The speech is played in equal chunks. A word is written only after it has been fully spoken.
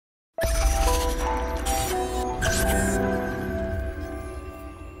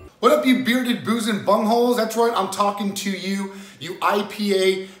What up, you bearded boozing bungholes? That's right, I'm talking to you, you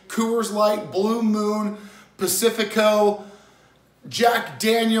IPA, Coors Light, Blue Moon, Pacifico, Jack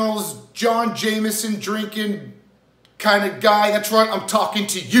Daniels, John Jameson drinking kind of guy. That's right, I'm talking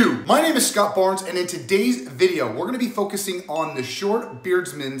to you. My name is Scott Barnes, and in today's video, we're gonna be focusing on the short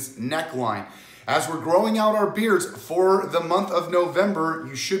beardsman's neckline. As we're growing out our beards for the month of November,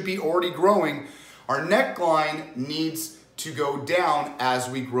 you should be already growing. Our neckline needs to go down as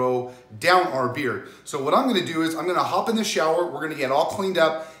we grow down our beard. So what I'm gonna do is I'm gonna hop in the shower, we're gonna get all cleaned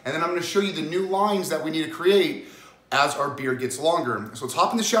up, and then I'm gonna show you the new lines that we need to create as our beard gets longer. So let's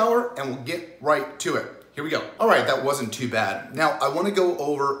hop in the shower and we'll get right to it. Here we go. All right, that wasn't too bad. Now I wanna go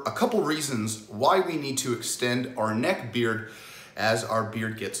over a couple reasons why we need to extend our neck beard as our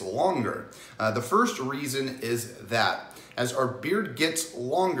beard gets longer. The first reason is that as our beard gets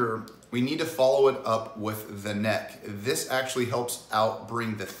longer, we need to follow it up with the neck. This actually helps out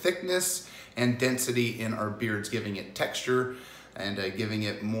bring the thickness and density in our beards, giving it texture and giving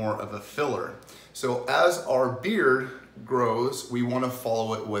it more of a filler. So as our beard grows, we want to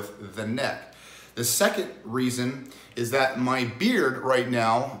follow it with the neck. The second reason is that my beard right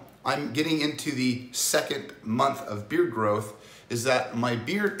now, I'm getting into the second month of beard growth, is that my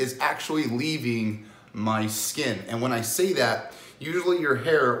beard is actually leaving my skin. And when I say that, usually your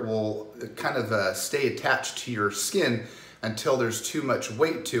hair will kind of stay attached to your skin until there's too much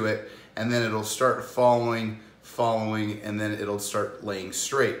weight to it, and then it'll start following, and then it'll start laying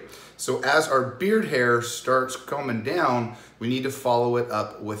straight. So as our beard hair starts coming down, we need to follow it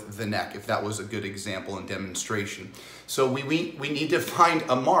up with the neck, if that was a good example and demonstration. So we need to find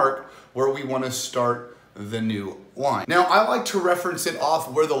a mark where we want to start the new line. Now I like to reference it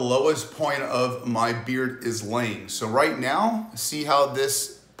off where the lowest point of my beard is laying. So right now, see how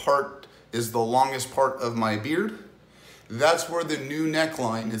this part is the longest part of my beard? That's where the new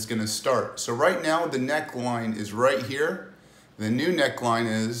neckline is gonna start. So right now the neckline is right here. The new neckline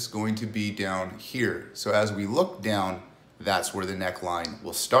is going to be down here. So as we look down, that's where the neckline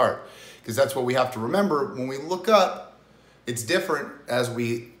will start. Because that's what we have to remember. When we look up, it's different as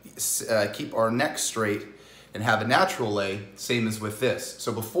we keep our neck straight and have a natural lay, same as with this.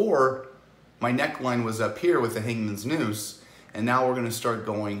 So before, my neckline was up here with the hangman's noose, and now we're gonna start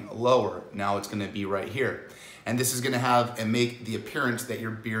going lower. Now it's gonna be right here. And this is gonna have and make the appearance that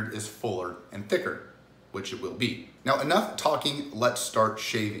your beard is fuller and thicker, which it will be. Now enough talking, let's start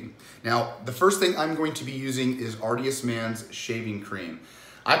shaving. Now, the first thing I'm going to be using is Artias Man's shaving cream.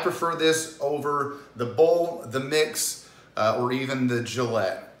 I prefer this over the Bowl, the Mix, or even the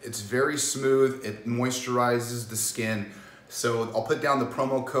Gillette. It's very smooth, it moisturizes the skin. So I'll put down the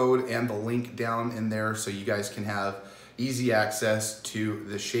promo code and the link down in there so you guys can have easy access to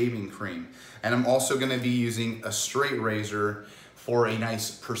the shaving cream. And I'm also gonna be using a straight razor for a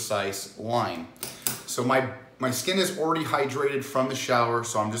nice, precise line. So my skin is already hydrated from the shower,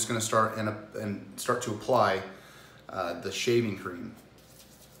 so I'm just gonna start start to apply the shaving cream.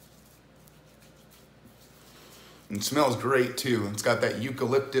 It smells great too. It's got that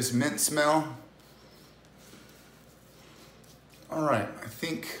eucalyptus mint smell. All right, I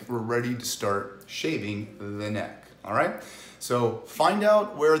think we're ready to start shaving the neck, all right? So find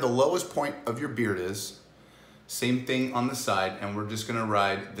out where the lowest point of your beard is. Same thing on the side, and we're just gonna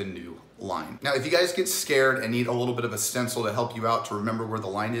ride the new line. Now, if you guys get scared and need a little bit of a stencil to help you out to remember where the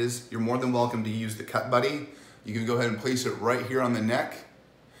line is, you're more than welcome to use the Cut Buddy. You can go ahead and place it right here on the neck,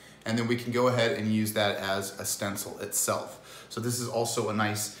 and then we can go ahead and use that as a stencil itself. So this is also a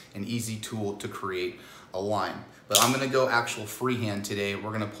nice and easy tool to create a line. But I'm gonna go actual freehand today.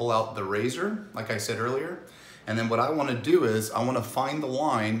 We're gonna pull out the razor, like I said earlier, and then what I wanna do is I wanna find the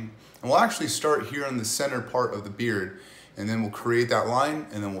line, and we'll actually start here in the center part of the beard, and then we'll create that line,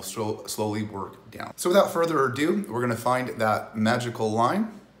 and then we'll slowly work down. So without further ado, we're gonna find that magical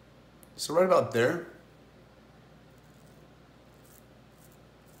line. So right about there.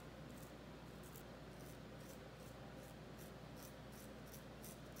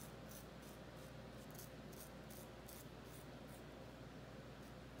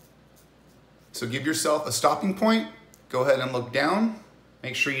 So give yourself a stopping point, go ahead and look down,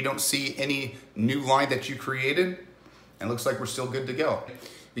 make sure you don't see any new line that you created, and it looks like we're still good to go.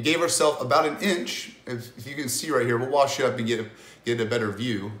 We gave ourselves about an inch, if you can see right here, we'll wash it up and get a better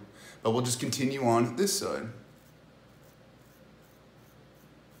view, but we'll just continue on this side.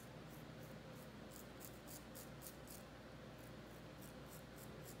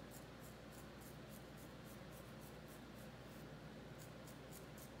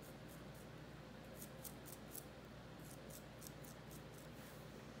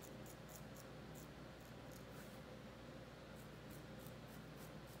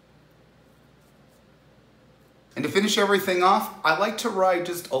 And to finish everything off, I like to ride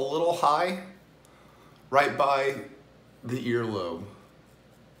just a little high right by the earlobe.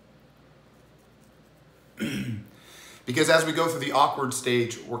 Because as we go through the awkward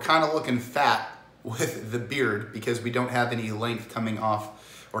stage, we're kind of looking fat with the beard because we don't have any length coming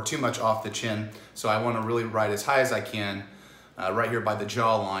off or too much off the chin. So I want to really ride as high as I can right here by the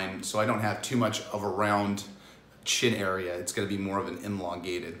jawline so I don't have too much of a round chin area. It's going to be more of an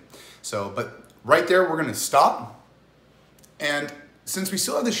elongated. So, but right there, we're going to stop. And since we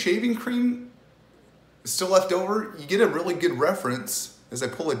still have the shaving cream still left over, you get a really good reference, as I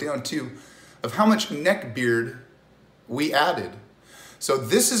pull it down too, of how much neck beard we added. So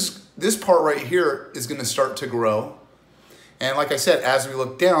this part right here is going to start to grow. And like I said, as we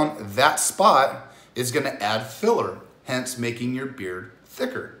look down, that spot is going to add filler, hence making your beard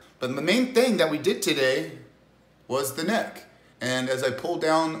thicker. But the main thing that we did today was the neck. And as I pull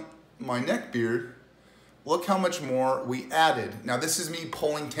down my neck beard, look how much more we added. Now this is me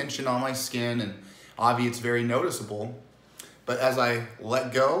pulling tension on my skin, and obviously it's very noticeable. But as I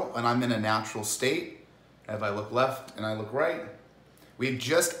let go and I'm in a natural state, as I look left and I look right, we've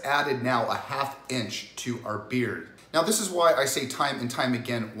just added now a ½ inch to our beard. Now this is why I say time and time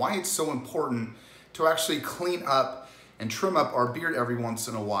again, why it's so important to actually clean up and trim up our beard every once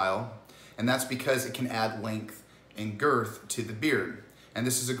in a while. And that's because it can add length and girth to the beard. And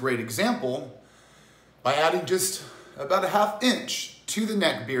this is a great example by adding just about a ½ inch to the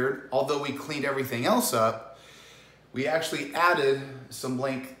neck beard. Although we cleaned everything else up, we actually added some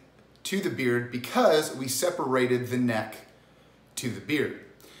length to the beard because we separated the neck to the beard.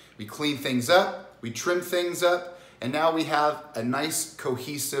 We cleaned things up, we trimmed things up, and now we have a nice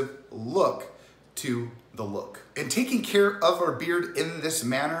cohesive look to the look. And taking care of our beard in this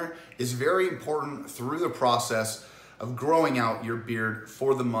manner is very important through the process of growing out your beard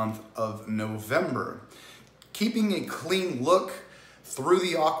for the month of November. Keeping a clean look through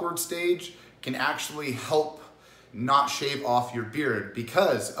the awkward stage can actually help not shave off your beard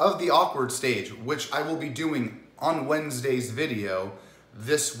because of the awkward stage, which I will be doing on Wednesday's video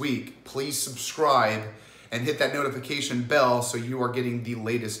this week. Please subscribe and hit that notification bell so you are getting the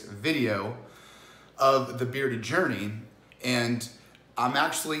latest video of the bearded journey. And I'm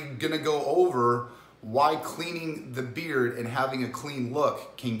actually gonna go over why cleaning the beard and having a clean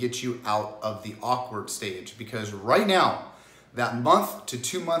look can get you out of the awkward stage. Because right now, that month to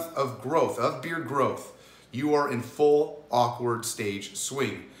 2 month of growth, of beard growth, you are in full awkward stage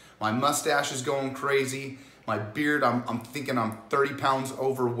swing. My mustache is going crazy. My beard, I'm thinking I'm 30 pounds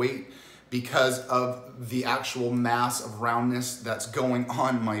overweight because of the actual mass of roundness that's going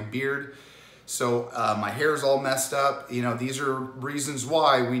on my beard. So my hair's all messed up. You know, these are reasons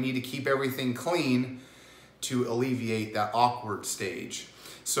why we need to keep everything clean to alleviate that awkward stage.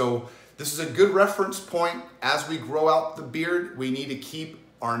 So this is a good reference point. As we grow out the beard, we need to keep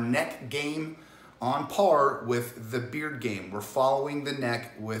our neck game on par with the beard game. We're following the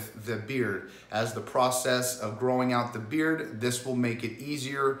neck with the beard. As the process of growing out the beard, this will make it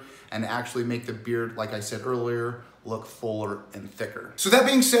easier and actually make the beard, like I said earlier, look fuller and thicker. So that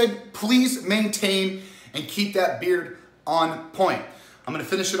being said, please maintain and keep that beard on point. I'm gonna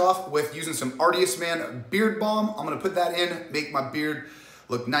finish it off with using some Artiest Man Beard Balm. I'm gonna put that in, make my beard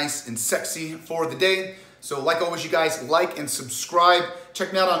look nice and sexy for the day. So like always, you guys like and subscribe.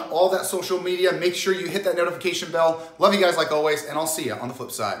 Check me out on all that social media. Make sure you hit that notification bell. Love you guys like always, and I'll see you on the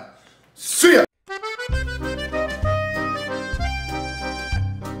flip side. See ya!